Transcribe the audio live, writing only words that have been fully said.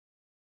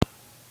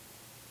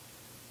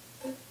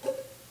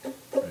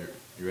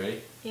You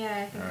ready? Yeah,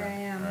 I think I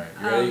am. All right.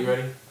 You ready? You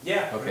ready?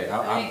 Yeah. Okay,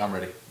 I'm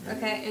ready.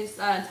 Okay, is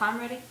Tom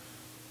ready?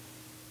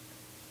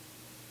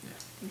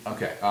 Yeah.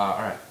 Okay, all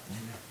right.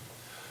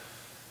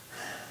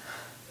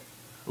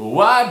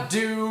 Why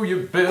do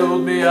you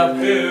build me up,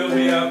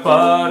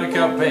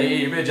 buttercup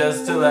baby,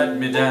 just to let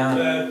me down,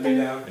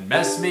 and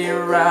mess me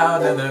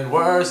around, and then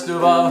worst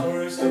of all,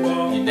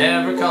 you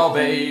never call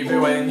baby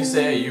when you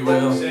say you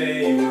will,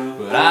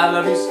 but I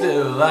love you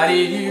still, I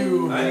need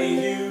you,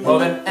 more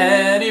than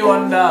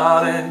anyone,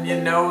 darling,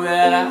 you know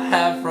that I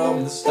have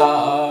from the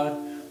start,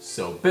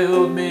 so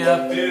build me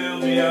up,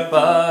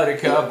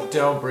 buttercup,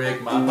 don't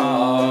break my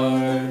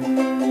heart.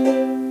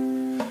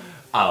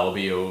 I'll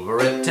be over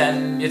at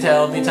 10, you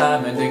tell me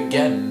time and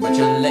again, but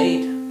you're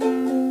late.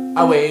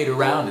 I wait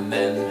around and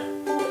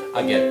then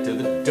I get to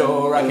the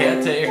door, I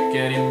can't take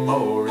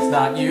anymore. It's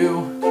not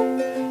you,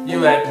 you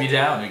let me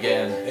down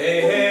again. Hey,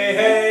 hey,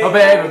 hey. Oh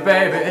baby,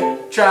 baby,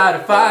 try to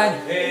find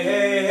Hey,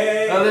 hey,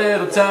 hey. a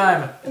little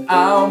time, and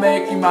I'll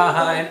make you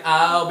mine.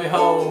 I'll be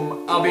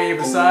home, I'll be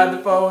beside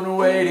the phone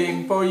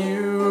waiting for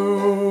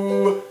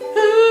you.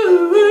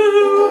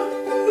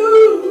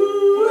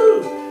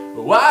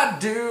 Why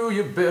do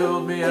you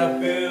build me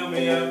up,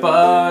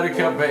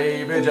 buttercup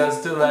baby,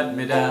 just to let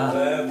me down,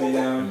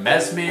 and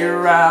mess me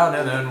around,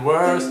 and then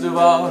worst of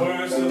all,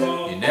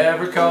 you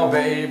never call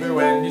baby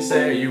when you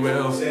say you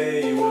will,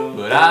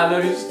 but I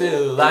love you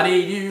still, I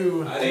need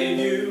you,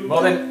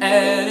 more than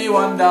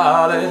anyone,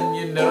 darling,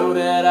 you know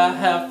that I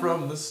have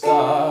from the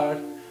start,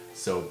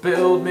 so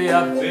build me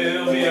up,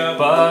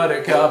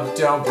 buttercup,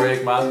 don't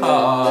break my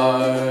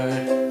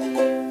heart.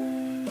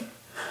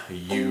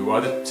 You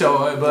are the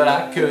toy, but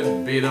I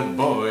could be the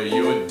boy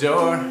you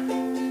adore,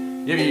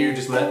 if you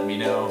just let me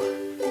know.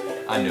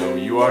 I know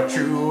you are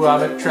true,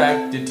 I'm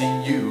attracted to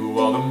you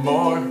all the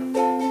more.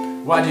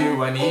 Why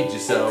do I need you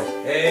so?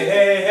 Hey,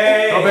 hey,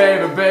 hey. Oh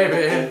baby,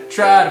 baby,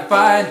 try to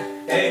find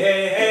Hey,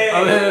 hey, hey.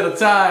 a little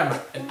time,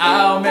 and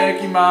I'll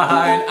make you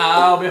mine.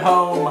 I'll be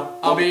home,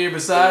 I'll be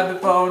beside the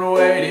phone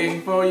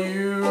waiting for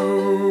you.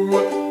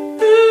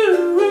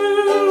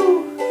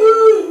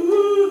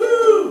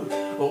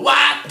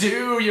 Why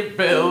do you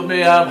build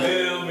me up,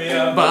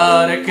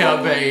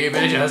 buttercup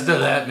baby, just to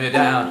let me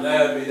down,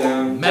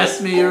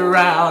 mess me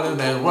around, and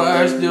then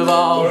worst of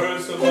all,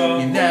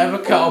 you never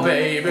call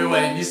baby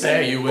when you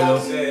say you will,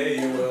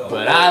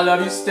 but I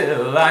love you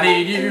still, I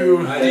need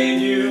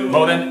you,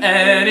 more than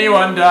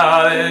anyone,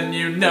 darling,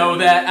 you know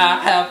that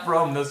I have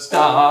from the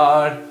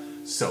start,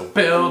 so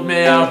build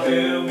me up,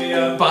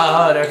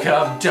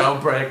 buttercup, don't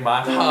break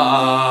my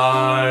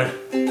heart.